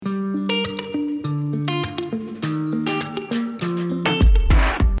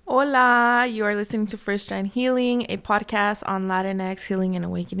Hola, you are listening to First Gen Healing, a podcast on Latinx healing and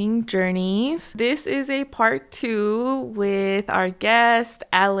awakening journeys. This is a part 2 with our guest,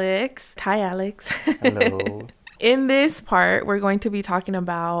 Alex. Hi, Alex. Hello. In this part, we're going to be talking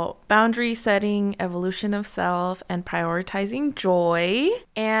about boundary setting, evolution of self, and prioritizing joy.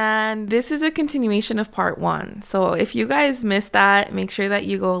 And this is a continuation of part 1. So if you guys missed that, make sure that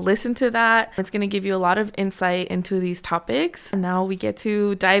you go listen to that. It's going to give you a lot of insight into these topics. And now we get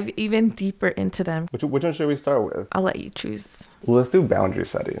to dive even deeper into them. Which one should we start with? I'll let you choose. Well, let's do boundary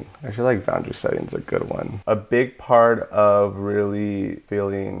setting. I feel like boundary setting is a good one. A big part of really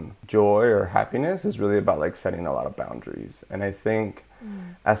feeling joy or happiness is really about like setting a lot of boundaries. And I think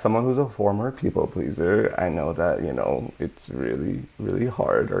as someone who's a former people pleaser, I know that, it's really, really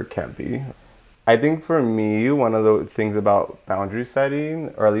hard or can be. I think for me, one of the things about boundary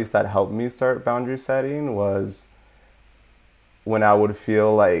setting, or at least that helped me start boundary setting, was when I would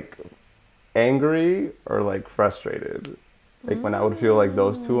feel like angry or like frustrated. Like when I would feel like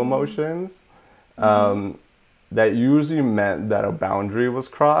those two emotions, that usually meant that a boundary was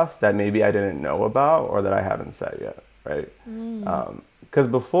crossed that maybe I didn't know about or that I haven't set yet, right? Because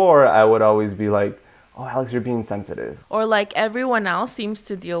before I would always be like, oh, Alex, you're being sensitive. Or like everyone else seems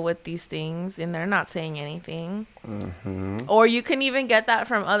to deal with these things and they're not saying anything. Or you can even get that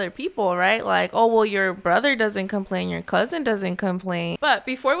from other people, right? Like, oh, well, your brother doesn't complain, your cousin doesn't complain. But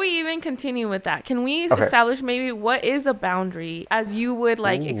before we even continue with that, can we establish maybe what is a boundary as you would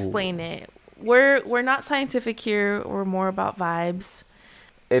like explain it? We're not scientific here. We're more about vibes.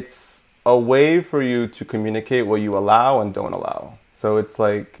 It's a way for you to communicate what you allow and don't allow. So it's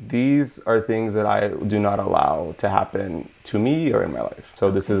like, these are things that I do not allow to happen to me or in my life.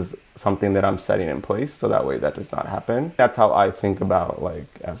 So this is something that I'm setting in place so that way that does not happen. That's how I think about like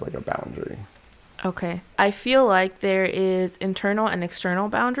as like a boundary. Okay. I feel like there is internal and external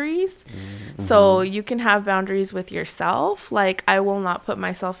boundaries. So you can have boundaries with yourself. Like, I will not put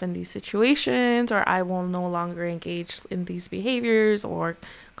myself in these situations, or I will no longer engage in these behaviors or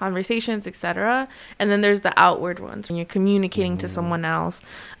conversations, etc. And then there's the outward ones when you're communicating to someone else,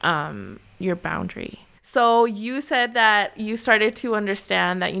 your boundary. So you said that you started to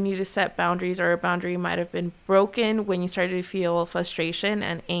understand that you need to set boundaries, or a boundary might have been broken when you started to feel frustration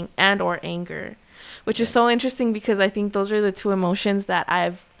and or anger, which is so interesting because I think those are the two emotions that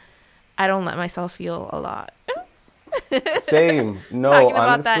I don't let myself feel a lot. Same. No, Talking about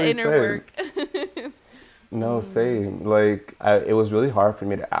honestly, that inner same. work. No, same. Like, it was really hard for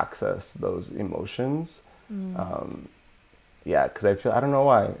me to access those emotions. Because I don't know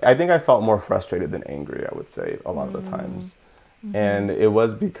why. I think I felt more frustrated than angry, I would say, a lot of the times. And it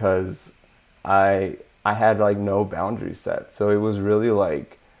was because I had like no boundaries set. So it was really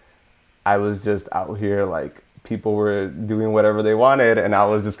like, I was just out here, like, people were doing whatever they wanted, and I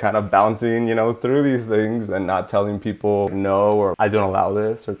was just kind of bouncing, through these things and not telling people no, or I don't allow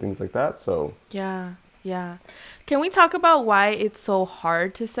this, or things like that. So Yeah. Can we talk about why it's so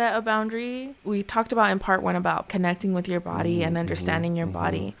hard to set a boundary? We talked about in part 1 about connecting with your body and understanding your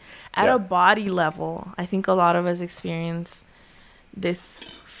body. At a body level, I think a lot of us experience this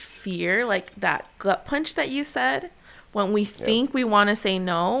fear, like that gut punch that you said, when we think we want to say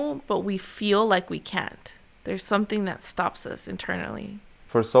no, but we feel like we can't. There's something that stops us internally.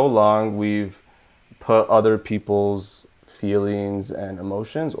 For so long, we've put other people's feelings and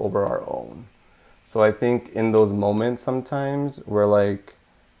emotions over our own. So I think in those moments sometimes we're like,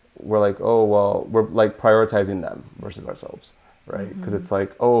 oh, well, we're like prioritizing them versus ourselves, right? Because it's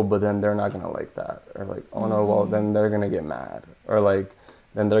like, oh, but then they're not going to like that. Or like, oh no, well, then they're going to get mad. Or like,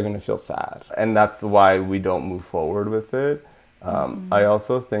 then they're going to feel sad. And that's why we don't move forward with it. I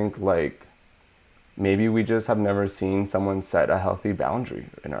also think like, maybe we just have never seen someone set a healthy boundary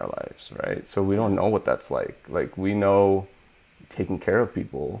in our lives, right? So we don't know what that's like. Like, we know taking care of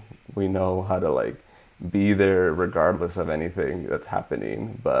people. We know how to like be there regardless of anything that's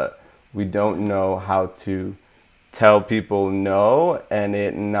happening, but we don't know how to tell people no and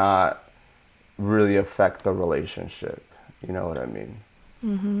it not really affect the relationship. You know what I mean?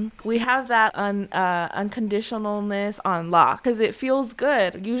 We have that unconditionalness on lock because it feels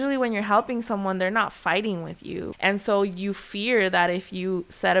good. Usually when you're helping someone, they're not fighting with you. And so you fear that if you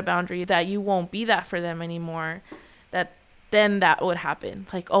set a boundary that you won't be that for them anymore, that then that would happen.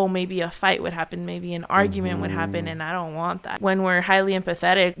 Like, oh, maybe a fight would happen, maybe an argument would happen, and I don't want that. When we're highly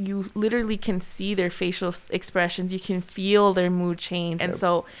empathetic, you literally can see their facial expressions, you can feel their mood change. And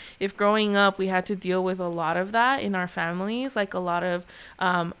so if growing up we had to deal with a lot of that in our families, like a lot of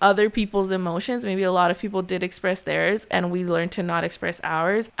other people's emotions, maybe a lot of people did express theirs and we learned to not express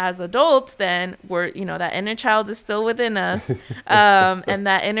ours. As adults, then we're, you know, that inner child is still within us. And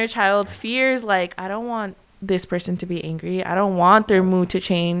that inner child fears, like, I don't want this person to be angry. I don't want their mood to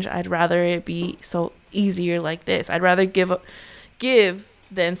change. I'd rather it be so easier like this. I'd rather give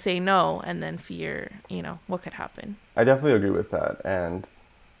than say no and then fear, you know, what could happen. I definitely agree with that. And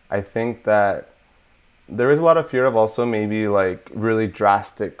I think that there is a lot of fear of also maybe like really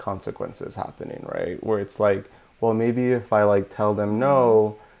drastic consequences happening, right? Where it's like, well, maybe if I like tell them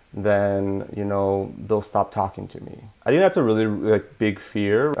no, then, you know, they'll stop talking to me. I think that's a really like big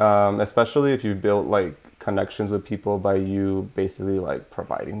fear, especially if you build like connections with people by you basically like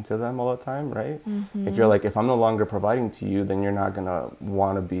providing to them all the time, right? If you're like, if I'm no longer providing to you, then you're not gonna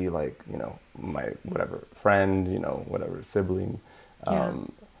want to be like, you know, my whatever friend, you know, whatever sibling,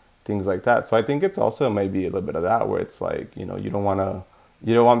 things like that. So I think it's also maybe a little bit of that where it's like, you know, you don't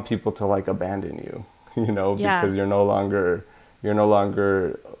want people to like abandon you, you know, because you're no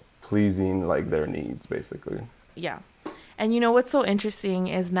longer pleasing like their needs basically. Yeah. And you know what's so interesting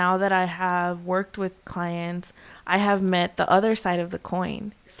is now that I have worked with clients, I have met the other side of the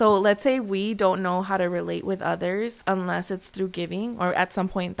coin. So let's say we don't know how to relate with others unless it's through giving, or at some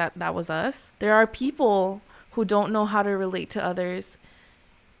point that was us. There are people who don't know how to relate to others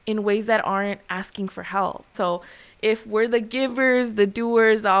in ways that aren't asking for help. So if we're the givers, the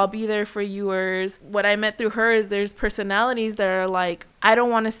doers, I'll be there for yours. What I met through her is there's personalities that are like, I don't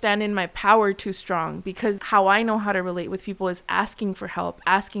want to stand in my power too strong, because how I know how to relate with people is asking for help,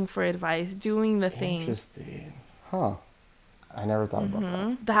 asking for advice, doing the things. Interesting. Huh. I never thought about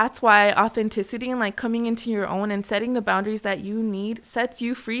that. That's why authenticity and like coming into your own and setting the boundaries that you need sets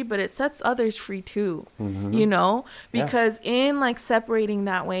you free, but it sets others free too, you know, because in like separating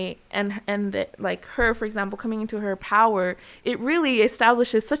that way and like her, for example, coming into her power, it really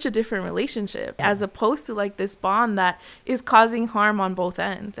establishes such a different relationship as opposed to like this bond that is causing harm on both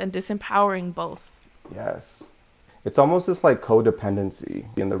ends and disempowering both. Yes. It's almost this like codependency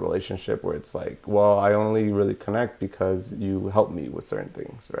in the relationship where it's like, well, I only really connect because you help me with certain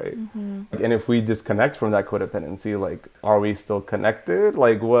things, right? And if we disconnect from that codependency, like, are we still connected?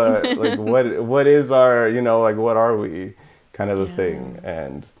 Like what, like what is our, you know, like what are we, kind of the thing,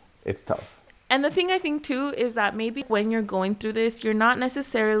 and it's tough. And the thing I think too is that maybe when you're going through this, you're not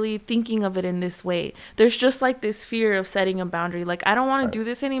necessarily thinking of it in this way. There's just like this fear of setting a boundary. Like, I don't want to do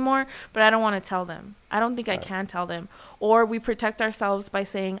this anymore, but I don't want to tell them. I don't think I can tell them. Or we protect ourselves by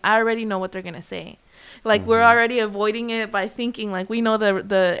saying, I already know what they're going to say. Like, we're already avoiding it by thinking like we know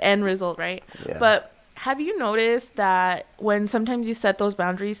the end result, right? Yeah. But have you noticed that when sometimes you set those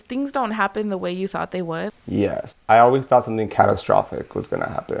boundaries, things don't happen the way you thought they would? Yes. I always thought something catastrophic was going to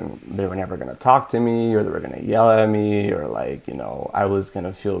happen. They were never going to talk to me, or they were going to yell at me, or like, you know, I was going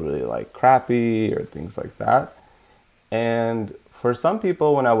to feel really like crappy or things like that. And for some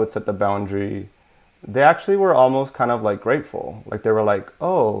people, when I would set the boundary, they actually were almost kind of like grateful. Like they were like,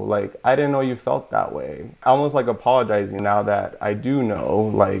 oh, like I didn't know you felt that way. Almost like apologizing now that I do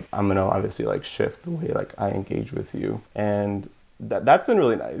know, like I'm gonna obviously like shift the way like I engage with you. And that's been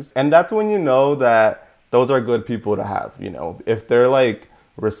really nice. And that's when you know that those are good people to have, you know, if they're like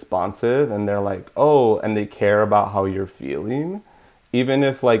responsive and they're like, oh, and they care about how you're feeling, even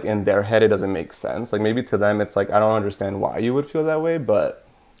if like in their head it doesn't make sense. Like maybe to them it's like, I don't understand why you would feel that way, but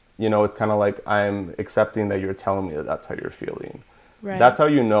you know, it's kind of like I'm accepting that you're telling me that that's how you're feeling. Right. That's how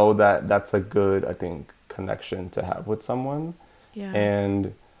you know that that's a good, I think, connection to have with someone. Yeah.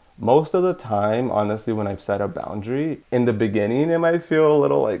 And most of the time, honestly, when I've set a boundary, in the beginning, it might feel a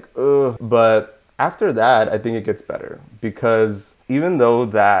little like, ugh. But after that, I think it gets better. Because even though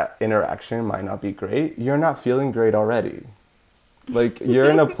that interaction might not be great, you're not feeling great already. Like, you're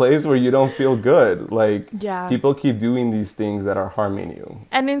in a place where you don't feel good. Like, people keep doing these things that are harming you.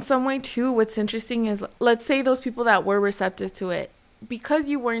 And in some way, too, what's interesting is, let's say those people that were receptive to it, because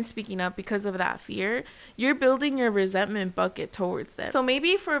you weren't speaking up because of that fear, you're building your resentment bucket towards them. So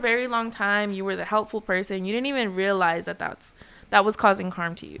maybe for a very long time, you were the helpful person. You didn't even realize that was causing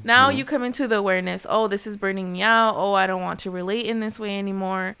harm to you. Now you come into the awareness, oh, this is burning me out. Oh, I don't want to relate in this way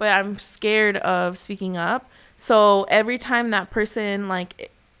anymore. But I'm scared of speaking up. So every time that person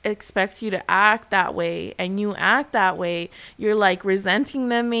like expects you to act that way and you act that way, you're like resenting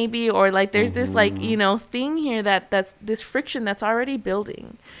them maybe, or like there's this like, you know, thing here that's this friction that's already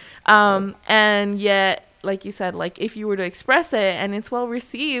building. And yet like you said, like if you were to express it and it's well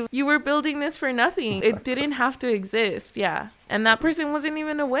received, you were building this for nothing. Exactly. It didn't have to exist. Yeah. And that person wasn't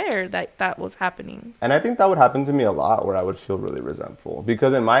even aware that that was happening. And I think that would happen to me a lot, where I would feel really resentful.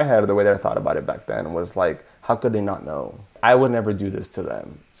 Because in my head, the way that I thought about it back then was like, how could they not know? I would never do this to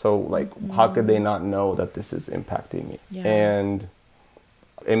them. So like, how could they not know that this is impacting me? Yeah. And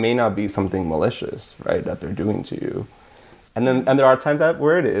it may not be something malicious, right, that they're doing to you. And there are times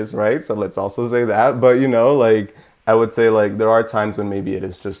where it is, right? So let's also say that. But, you know, like, I would say, like, there are times when maybe it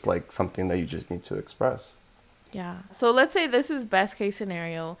is just, like, something that you just need to express. Yeah. So let's say this is best case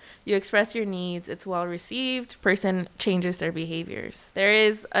scenario. You express your needs. It's well received. Person changes their behaviors. There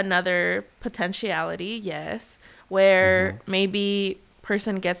is another potentiality, yes, where maybe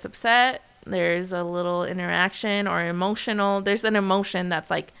person gets upset. There's a little interaction or emotional. There's an emotion that's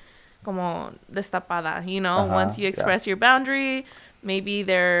like, como destapada, you know, once you express your boundary, maybe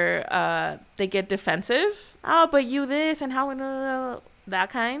they get defensive. Oh, but you this and how, that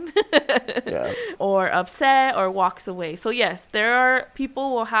kind. Or upset or walks away. So yes,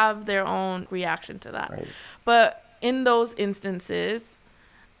 people will have their own reaction to that. Right. But in those instances,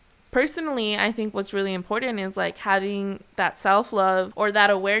 personally, I think what's really important is like having that self-love or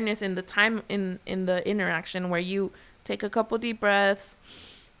that awareness in the time in the interaction where you take a couple deep breaths.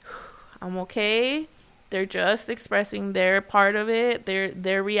 I'm okay. They're just expressing their part of it.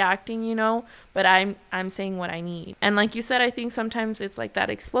 They're reacting, you know, but I'm saying what I need. And like you said, I think sometimes it's like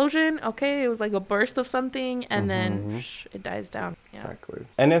that explosion. Okay, it was like a burst of something, and then it dies down. Yeah. Exactly.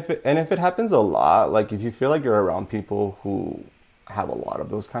 And if it happens a lot, like if you feel like you're around people who have a lot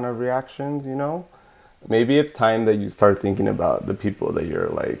of those kind of reactions, you know, maybe it's time that you start thinking about the people that you're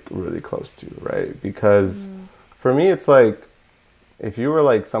like really close to, right? Because for me, it's like, if you were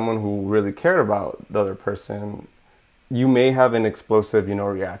like someone who really cared about the other person, you may have an explosive, you know,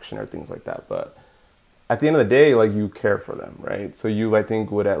 reaction or things like that. But at the end of the day, like, you care for them, right? So you, I think,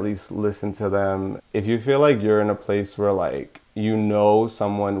 would at least listen to them. If you feel like you're in a place where, like, you know,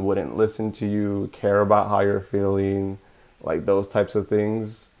 someone wouldn't listen to you, care about how you're feeling, like those types of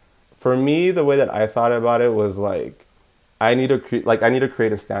things. For me, the way that I thought about it was like, I need to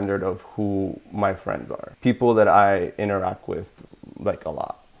create a standard of who my friends are, people that I interact with like a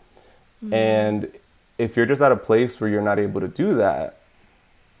lot. And if you're just at a place where you're not able to do that,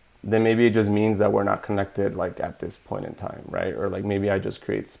 then maybe it just means that we're not connected like at this point in time, right? Or like maybe I just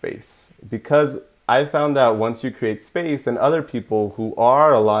create space. Because I found that once you create space, and other people who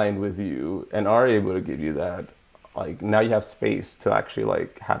are aligned with you and are able to give you that, like, now you have space to actually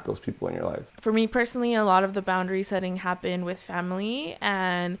like have those people in your life. For me personally, a lot of the boundary setting happened with family,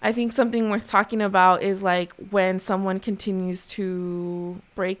 and I think something worth talking about is like when someone continues to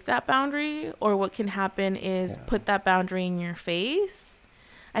break that boundary, or what can happen is put that boundary in your face.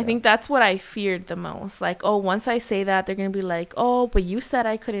 I think that's what I feared the most. Like, oh, once I say that, they're going to be like, oh, but you said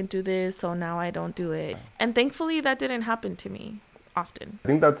I couldn't do this, so now I don't do it. And thankfully that didn't happen to me often. I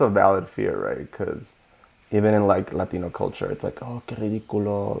think that's a valid fear, right? Because even in like Latino culture, it's like, oh, que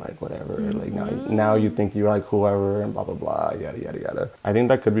ridiculo, like whatever. Like now you think you're like whoever and blah, blah, blah, yada, yada, yada. I think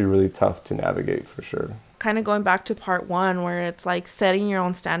that could be really tough to navigate for sure. Kind of going back to part one, where it's like setting your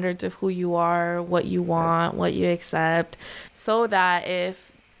own standards of who you are, what you want, what you accept, so that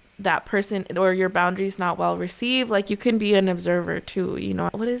if that person or your boundaries not well received, like you can be an observer too, you know.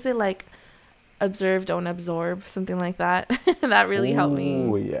 What is it, like observe, don't absorb, something like that. That really helped me.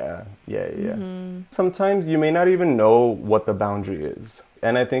 Oh, yeah. Sometimes you may not even know what the boundary is.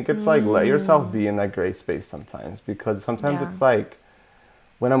 And I think it's like, let yourself be in that gray space sometimes, because sometimes it's like,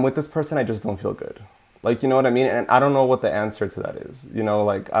 when I'm with this person, I just don't feel good. Like, you know what I mean? And I don't know what the answer to that is, you know,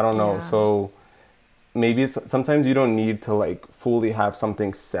 like, I don't know. So maybe sometimes you don't need to like fully have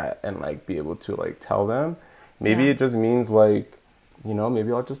something set and like be able to like tell them. Maybe it just means like, you know,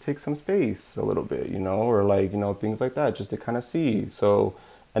 maybe I'll just take some space a little bit, you know, or like, you know, things like that, just to kind of see. So,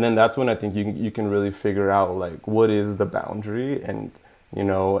 and then that's when I think you can really figure out like what is the boundary, and, you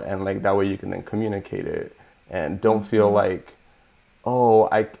know, and like that way you can then communicate it and don't feel like, oh,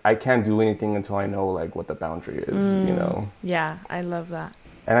 I can't do anything until I know like what the boundary is, you know? Yeah, I love that.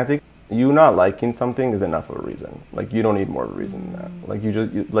 And I think you not liking something is enough of a reason. Like, you don't need more of a reason than that.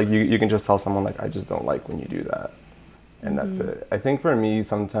 Like, you can just tell someone like, I just don't like when you do that. And that's it. I think for me,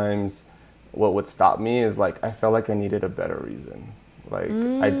 sometimes what would stop me is like, I felt like I needed a better reason. Like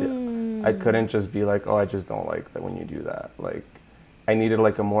I couldn't just be like, oh, I just don't like that when you do that. Like, I needed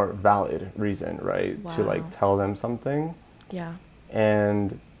like a more valid reason, right? To like tell them something. Yeah.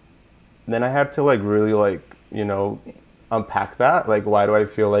 And then I had to like really like, you know, unpack that. Like, why do I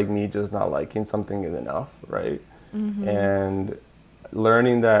feel like me just not liking something is enough, right? And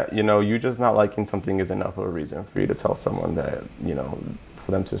learning that, you know, you just not liking something is enough of a reason for you to tell someone that, you know,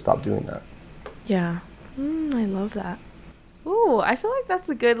 for them to stop doing that. Yeah. I love that. Ooh, I feel like that's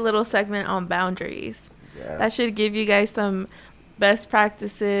a good little segment on boundaries. Yes. That should give you guys some best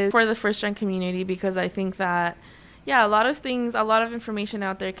practices for the first gen community, because I think that, yeah, a lot of things, a lot of information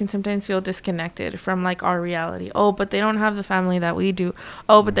out there can sometimes feel disconnected from like our reality. Oh, but they don't have the family that we do.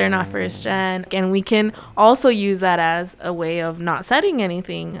 Oh, but they're not first gen. And we can also use that as a way of not setting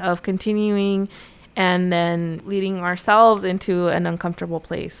anything, of continuing and then leading ourselves into an uncomfortable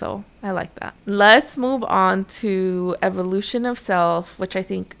place. So I like that. Let's move on to evolution of self, which I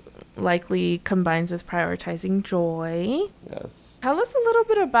think likely combines with prioritizing joy. Yes. Tell us a little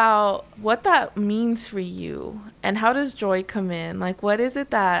bit about what that means for you, and how does joy come in? Like, what is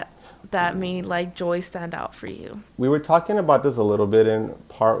it that made like joy stand out for you? We were talking about this a little bit in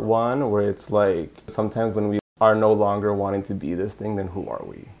part 1, where it's like sometimes when we are no longer wanting to be this thing, then who are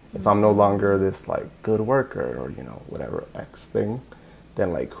we? If I'm no longer this like good worker or, you know, whatever X thing,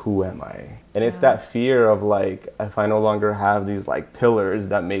 then like who am I? And it's that fear of like, if I no longer have these like pillars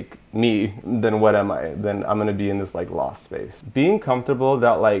that make me, then what am I? Then I'm gonna be in this like lost space. Being comfortable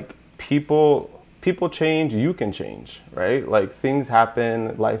that like people change, you can change, right? Like things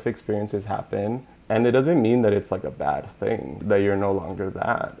happen, life experiences happen, and it doesn't mean that it's like a bad thing, that you're no longer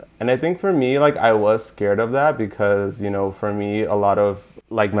that. And I think for me, like I was scared of that because, you know, for me, a lot of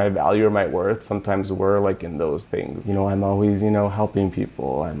like my value or my worth sometimes were like in those things. You know, I'm always, you know, helping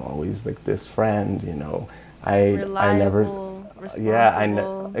people. I'm always like this friend, you know. Reliable,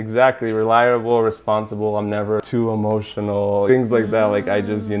 responsible. Exactly, reliable, responsible. I'm never too emotional. Things like that. Like I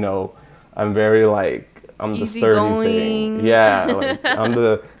just, you know, I'm very like, I'm the sturdy thing. Yeah,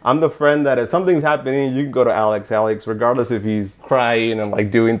 like I'm the friend that if something's happening, you can go to Alex, regardless if he's crying and like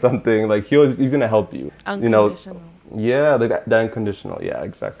doing something, like he's gonna help you. Unconditional. You know, yeah, the unconditional. Yeah,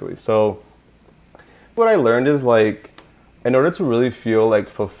 exactly. So what I learned is like, in order to really feel like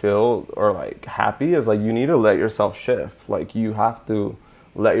fulfilled or like happy is like you need to let yourself shift. Like you have to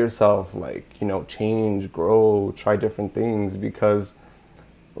let yourself like, you know, change, grow, try different things, because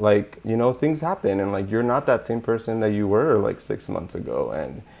like, you know, things happen and like you're not that same person that you were like 6 months ago,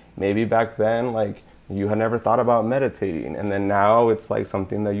 and maybe back then like you had never thought about meditating, and then now it's like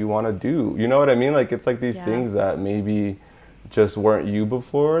something that you want to do. You know what I mean? Like it's like these things that maybe just weren't you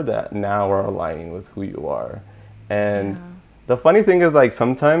before that now are aligning with who you are. And the funny thing is like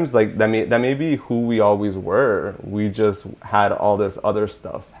sometimes like that may be who we always were. We just had all this other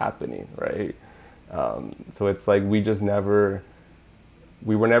stuff happening, right? So it's like we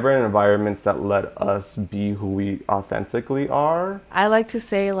were never in environments that let us be who we authentically are. I like to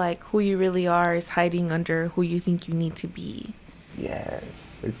say like who you really are is hiding under who you think you need to be.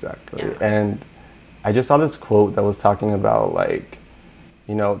 Yes, exactly. Yeah. And I just saw this quote that was talking about like,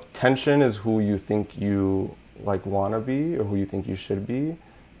 you know, tension is who you think you like want to be or who you think you should be,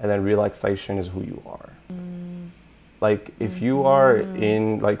 and then relaxation is who you are. Like if you are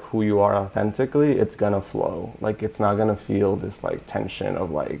in like who you are authentically, it's gonna flow. Like it's not gonna feel this like tension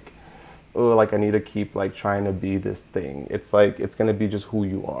of like, oh, like I need to keep like trying to be this thing. It's like it's gonna be just who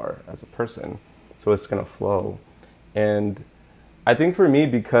you are as a person, so it's gonna flow. And I think for me,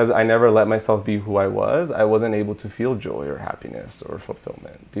 because I never let myself be who I wasn't able to feel joy or happiness or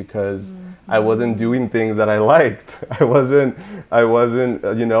fulfillment, because I wasn't doing things that I liked. I wasn't,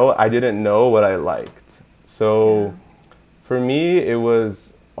 you know, I didn't know what I liked. So for me, it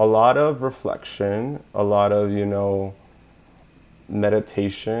was a lot of reflection, a lot of, you know,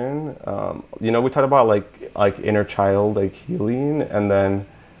 meditation. You know, we talked about like inner child, like healing, and then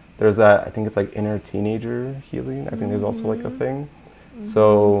there's that, I think it's like inner teenager healing. I think there's also like a thing.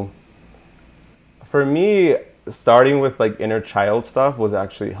 So for me, starting with like inner child stuff was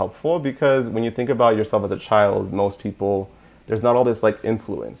actually helpful, because when you think about yourself as a child, most people, there's not all this like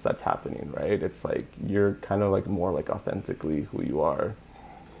influence that's happening, right? It's like you're kind of like more like authentically who you are.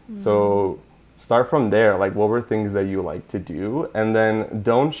 So start from there. Like what were things that you like to do? And then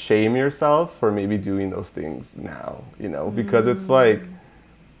don't shame yourself for maybe doing those things now, you know, because it's like,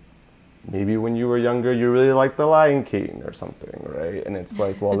 maybe when you were younger, you really liked The Lion King or something, right? And it's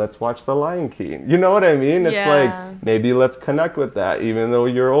like, well, let's watch The Lion King. You know what I mean? It's like, maybe let's connect with that, even though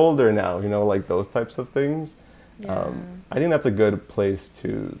you're older now, you know, like those types of things. I think that's a good place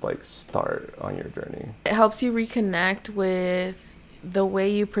to like start on your journey. It helps you reconnect with the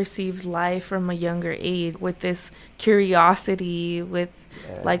way you perceived life from a younger age, with this curiosity, with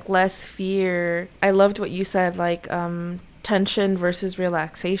like less fear. I loved what you said, like, tension versus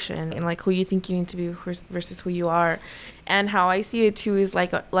relaxation, and like who you think you need to be versus who you are. And how I see it too is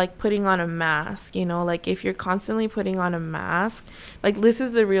like putting on a mask, you know, like if you're constantly putting on a mask, like this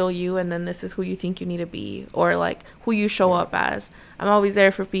is the real you and then this is who you think you need to be, or like who you show up as. I'm always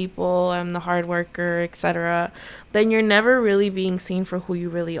there for people, I'm the hard worker, etc. Then you're never really being seen for who you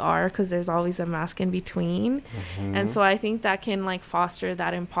really are because there's always a mask in between. And so I think that can like foster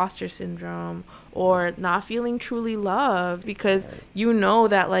that imposter syndrome or not feeling truly loved because you know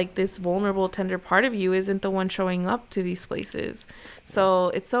that like this vulnerable, tender part of you isn't the one showing up to these places. So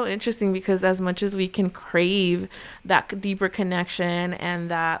it's so interesting because as much as we can crave that deeper connection and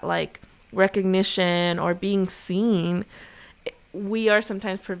that like recognition or being seen, we are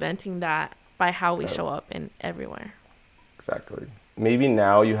sometimes preventing that by how we show up in everywhere. Exactly. Maybe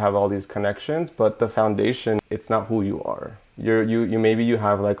now you have all these connections, but the foundation, it's not who you are. You maybe you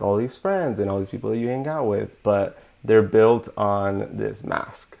have like all these friends and all these people that you hang out with, but they're built on this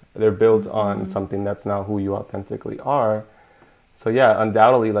mask. They're built on something that's not who you authentically are. So yeah,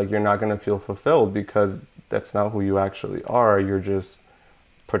 undoubtedly, like you're not gonna feel fulfilled because that's not who you actually are. You're just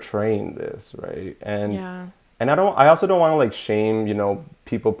portraying this, right? And I also don't want to like shame, you know,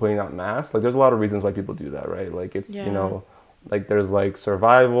 people putting on masks. Like there's a lot of reasons why people do that, right? Like it's, you know, like there's like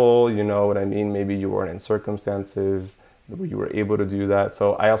survival, you know what I mean? Maybe you weren't in circumstances where you were able to do that.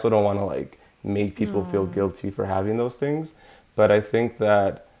 So I also don't want to like make people feel guilty for having those things. But I think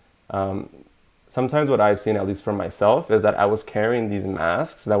that sometimes what I've seen, at least for myself, is that I was carrying these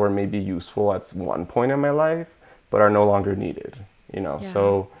masks that were maybe useful at one point in my life, but are no longer needed, you know?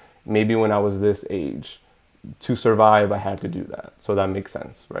 So maybe when I was this age, to survive, I had to do that. So that makes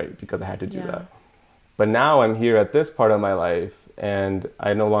sense, right? Because I had to do that. But now I'm here at this part of my life and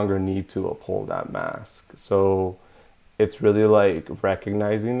I no longer need to uphold that mask. So it's really like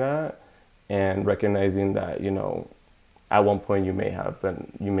recognizing that and recognizing that, you know, at one point you may have, but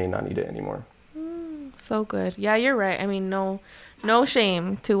you may not need it anymore. So good. Yeah, you're right. I mean, no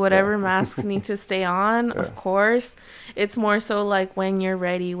shame to whatever masks need to stay on, of course. It's more so like when you're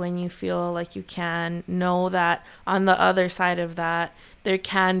ready, when you feel like you can, know that on the other side of that, there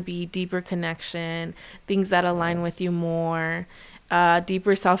can be deeper connection, things that align with you more,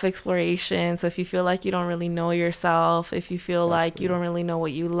 deeper self-exploration. So if you feel like you don't really know yourself, if you feel like you don't really know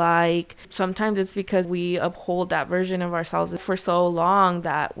what you like, sometimes it's because we uphold that version of ourselves for so long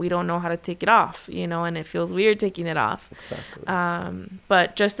that we don't know how to take it off, you know, and it feels weird taking it off.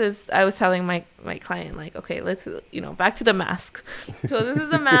 But just as I was telling my client, like, okay, let's, you know, back to the mask. So this is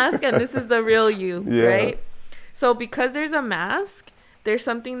the mask and this is the real you, right? So because there's a mask, there's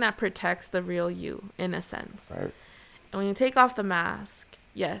something that protects the real you in a sense. Right. And when you take off the mask,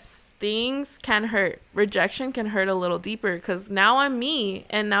 yes, things can hurt. Rejection can hurt a little deeper because now I'm me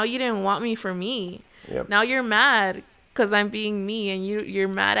and now you didn't want me for me. Now you're mad because I'm being me and you're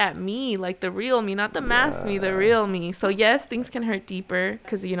mad at me, like the real me, not the mask me, the real me. So yes, things can hurt deeper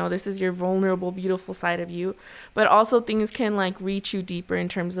because, you know, this is your vulnerable, beautiful side of you. But also things can like reach you deeper in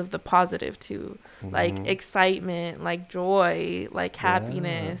terms of the positive too. Like excitement, like joy, like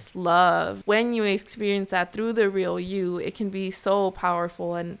happiness, love. When you experience that through the real you, it can be so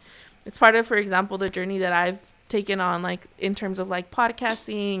powerful. And it's part of, for example, the journey that I've taken on, like in terms of like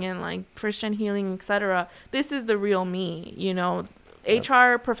podcasting and like first gen healing, etc. This is the real me, you know.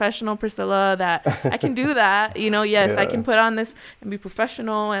 HR professional Priscilla, that I can do that, you know. Yes, I can put on this and be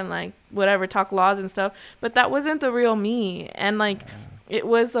professional and like whatever, talk laws and stuff, but that wasn't the real me. And like it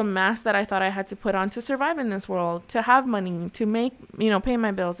was a mask that I thought I had to put on to survive in this world, to have money, to make, you know, pay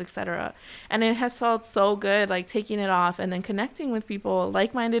my bills, etc. And it has felt so good, like taking it off and then connecting with people,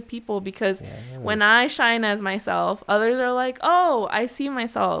 like-minded people, because when I shine as myself, others are like, oh, I see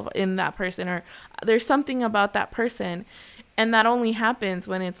myself in that person, or there's something about that person. And that only happens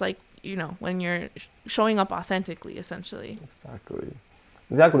when it's like, you know, when you're showing up authentically, essentially.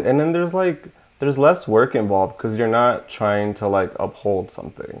 Exactly. And then there's less work involved because you're not trying to like uphold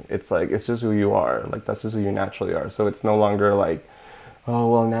something. It's like, it's just who you are. Like that's just who you naturally are. So it's no longer like, oh,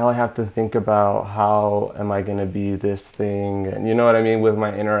 well, now I have to think about how am I going to be this thing? And you know what I mean? With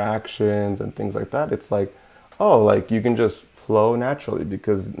my interactions and things like that. It's like, oh, like you can just flow naturally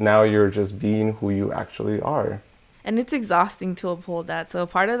because now you're just being who you actually are. And it's exhausting to uphold that. So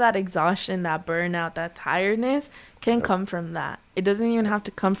part of that exhaustion, that burnout, that tiredness can come from that. It doesn't even have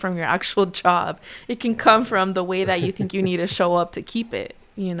to come from your actual job. It can come from the way that you think you need to show up to keep it,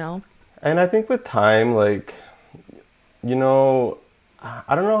 you know? And I think with time, like, you know,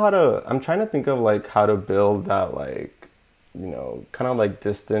 I don't know I'm trying to think of like how to build that, like, you know, kind of like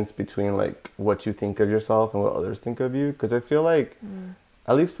distance between like what you think of yourself and what others think of you. Because I feel like,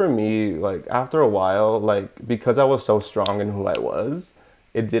 at least for me, like after a while, like because I was so strong in who I was,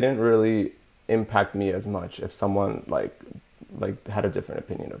 it didn't really impact me as much if someone like had a different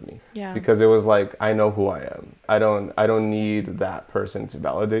opinion of me. Yeah. Because it was like, I know who I am. I don't need that person to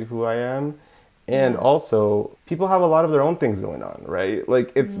validate who I am. And also, people have a lot of their own things going on, right?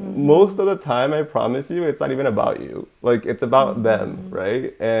 Like, it's most of the time, I promise you, it's not even about you. Like, it's about them,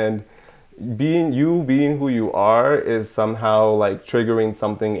 right? And being who you are is somehow like triggering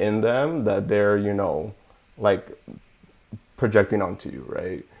something in them that they're, like projecting onto you,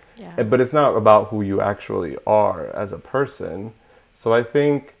 right? Yeah. But it's not about who you actually are as a person. So I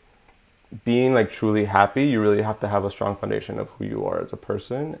think being like truly happy, you really have to have a strong foundation of who you are as a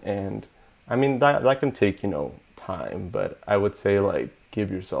person. And I mean, that can take, time, but I would say like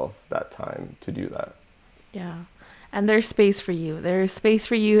give yourself that time to do that. Yeah. And there's space for you. There's space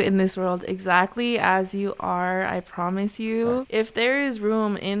for you in this world exactly as you are. I promise you. If there is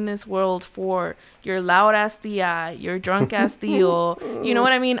room in this world for your loud ass tia, your drunk ass tío, you know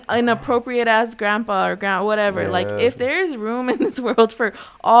what I mean? Inappropriate ass grandpa or whatever. Yeah. Like, if there is room in this world for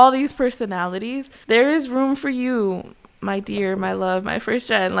all these personalities, there is room for you, my dear, my love, my first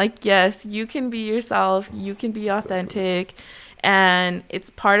gen. Like, yes, you can be yourself. You can be authentic. And it's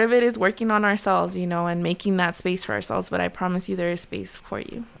part of it is working on ourselves, and making that space for ourselves. But I promise you there is space for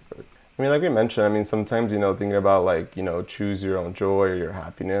you. I mean, like we mentioned, I mean, sometimes, thinking about like, choose your own joy or your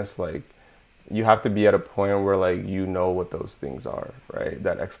happiness, like you have to be at a point where like, what those things are, right?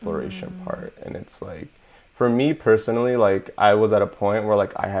 That exploration part. And it's like, for me personally, like I was at a point where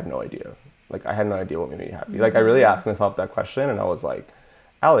like, I had no idea. Like I had no idea what made me happy. Like I really asked myself that question and I was like,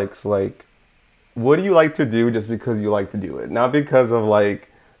 Alex, like, what do you like to do just because you like to do it? Not because of like,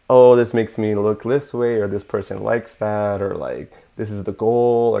 oh, this makes me look this way or this person likes that or like this is the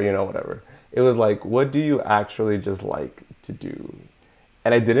goal or whatever. It was like, what do you actually just like to do?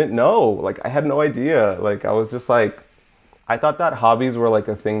 And I didn't know. Like I had no idea. Like I was just like, I thought that hobbies were like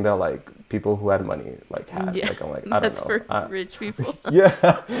a thing that like people who had money like had. Yeah. Like I'm like, I don't That's know. for rich people. Yeah.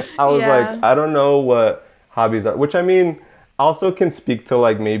 I was like, I don't know what hobbies are, which I mean also can speak to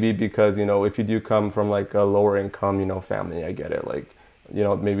like maybe because if you do come from like a lower income family, I get it, like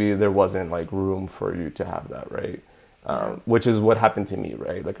maybe there wasn't like room for you to have that, right? Which is what happened to me,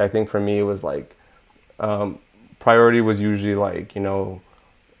 right? Like I think for me it was like priority was usually like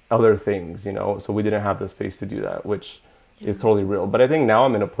other things, so we didn't have the space to do that, which is totally real. But I think now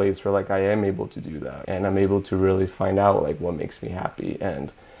I'm in a place where like I am able to do that and I'm able to really find out like what makes me happy.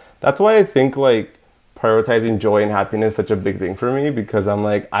 And that's why I think like prioritizing joy and happiness is such a big thing for me, because I'm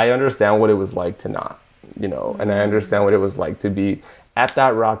like, I understand what it was like to not, and I understand what it was like to be at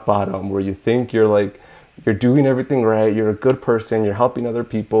that rock bottom where you think you're doing everything right, you're a good person, you're helping other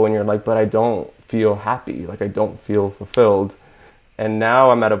people, and you're like, but I don't feel happy, like I don't feel fulfilled. And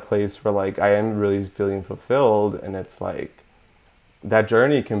now I'm at a place where like I am really feeling fulfilled, and it's like that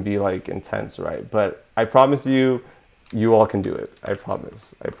journey can be like intense, right? But I promise you all can do it. I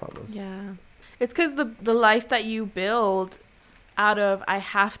promise. Yeah. It's because the life that you build out of I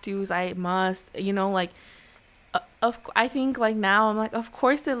have to's, I must, like, I think like now I'm like, of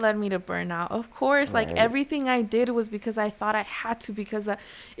course it led me to burnout. Of course, right. Like everything I did was because I thought I had to, because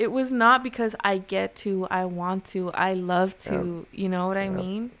it was not because I get to, I want to, I love to, you know what I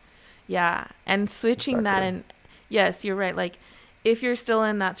mean? Yeah. And switching that, and yes, you're right. Like if you're still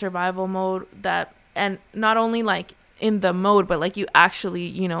in that survival mode, and not only like in the mode, but like you actually,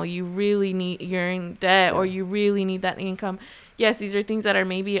 you really need, you're in debt or you really need that income. Yes, these are things that are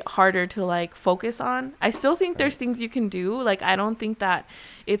maybe harder to like focus on. I still think there's things you can do. Like I don't think that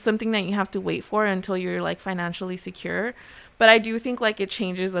it's something that you have to wait for until you're like financially secure. But I do think like it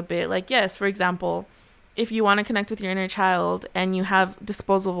changes a bit. Like, yes, for example, if you want to connect with your inner child and you have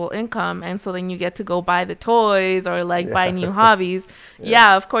disposable income, and so then you get to go buy the toys or like buy new hobbies,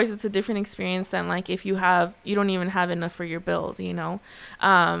 of course it's a different experience than like if you don't even have enough for your bills,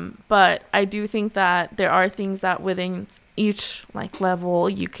 but I do think that there are things that within each like level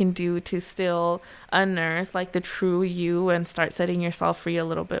you can do to still unearth like the true you and start setting yourself free a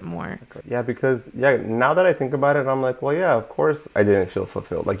little bit more. Yeah, because now that I think about it, I'm like, well, yeah, of course I didn't feel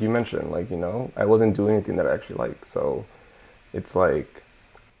fulfilled, like you mentioned, like I wasn't doing anything that I actually like. So it's like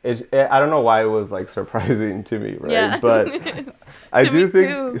I don't know why it was like surprising to me, right? But I do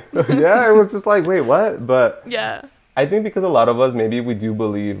think it was just like, wait, what? But I think because a lot of us, maybe we do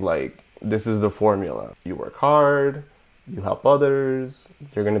believe like this is the formula. You work hard, you help others,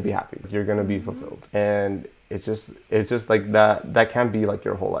 you're going to be happy, you're going to be fulfilled. And it's just like that can't be like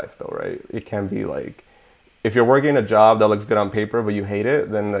your whole life though, right? It can be like, if you're working a job that looks good on paper, but you hate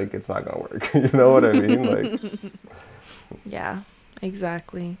it, then like it's not going to work. You know what I mean? Like, yeah,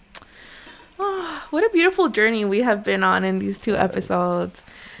 exactly. Oh, what a beautiful journey we have been on in these 2 episodes.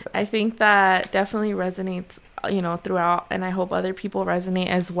 I think that definitely resonates, throughout, and I hope other people resonate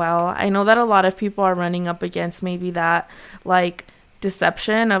as well. I know that a lot of people are running up against maybe that, like,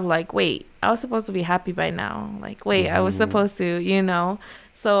 deception of, like, wait, I was supposed to be happy by now. Like, wait, I was supposed to.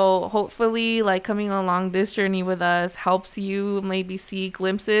 So hopefully, like, coming along this journey with us helps you maybe see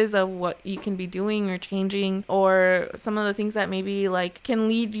glimpses of what you can be doing or changing, or some of the things that maybe, like, can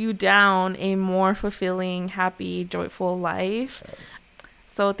lead you down a more fulfilling, happy, joyful life. Yes.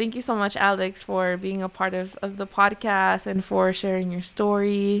 So thank you so much, Alex, for being a part of the podcast and for sharing your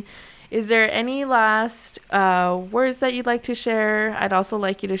story. Is there any last words that you'd like to share? I'd also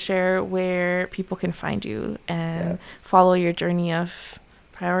like you to share where people can find you and follow your journey of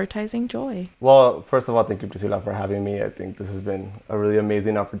prioritizing joy. Well, first of all, thank you, Priscilla, for having me. I think this has been a really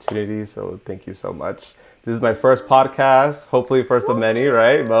amazing opportunity, so thank you so much. This is my first podcast, hopefully first of many,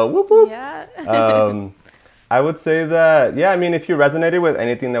 right? But whoop, whoop. Yeah. I would say that, yeah, I mean, if you resonated with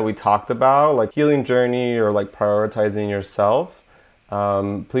anything that we talked about, like healing journey or like prioritizing yourself,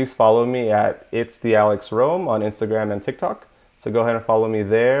 please follow me at It's the Alex Rome on Instagram and TikTok. So go ahead and follow me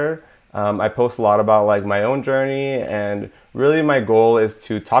there. I post a lot about like my own journey, and really my goal is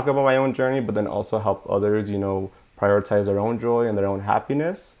to talk about my own journey, but then also help others, prioritize their own joy and their own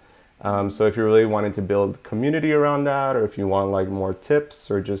happiness. So if you're really wanting to build community around that, or if you want like more tips,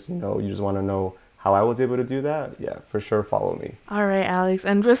 or just, you just want to know how I was able to do that, yeah, for sure, follow me. All right, Alex.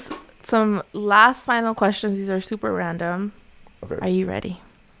 And just some last final questions. These are super random. Okay. Are you ready?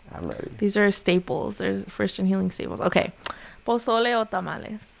 I'm ready. These are staples. They're Christian healing staples. Okay. Pozole o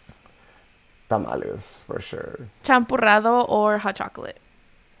tamales? Tamales, for sure. Champurrado or hot chocolate?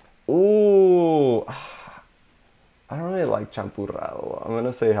 Ooh, I don't really like champurrado. I'm going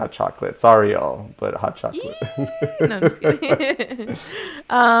to say hot chocolate. Sorry, y'all, but hot chocolate. No, I'm just kidding.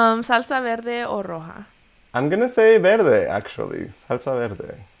 Salsa verde o roja? I'm going to say verde, actually. Salsa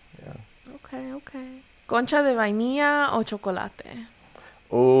verde. Yeah. Okay. Concha de vainilla o chocolate?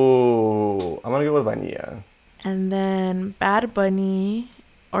 Ooh, I'm going to go with vanilla. And then Bad Bunny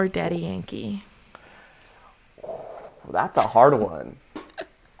or Daddy Yankee? That's a hard one.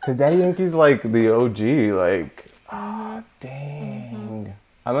 Because Daddy Yankee's like the OG, like... Dang.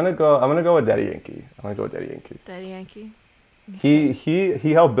 I'm gonna go with Daddy Yankee. Daddy Yankee.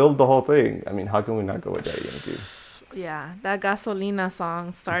 He helped build the whole thing. I mean, how can we not go with Daddy Yankee? Yeah, that Gasolina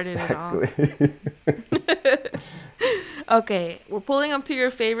song started Exactly. it all. Okay, we're pulling up to your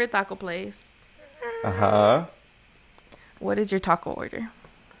favorite taco place. Uh-huh. What is your taco order?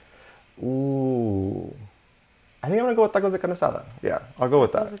 Ooh. I think I'm gonna go with tacos de carne asada. Yeah, I'll go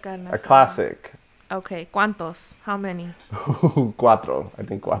with that. Tacos de carne A asada. classic. Okay, ¿cuántos? How many? Cuatro. I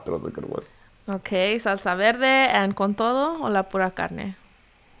think cuatro is a good one. Okay, salsa verde and con todo o la pura carne?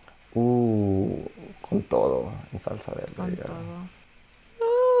 Ooh, con todo en salsa verde. Con Yeah. todo.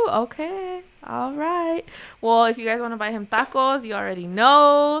 Ooh, okay. All right. Well, if you guys want to buy him tacos, you already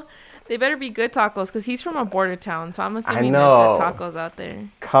know. They better be good tacos because he's from a border town. So I'm assuming there's good tacos out there.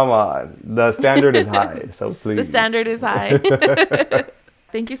 Come on. The standard is high, so please. The standard is high.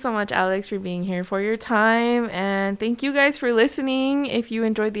 Thank you so much, Alex, for being here, for your time. And thank you guys for listening. If you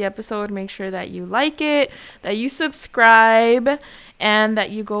enjoyed the episode, make sure that you like it, that you subscribe, and that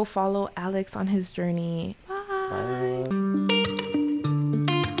you go follow Alex on his journey. Bye.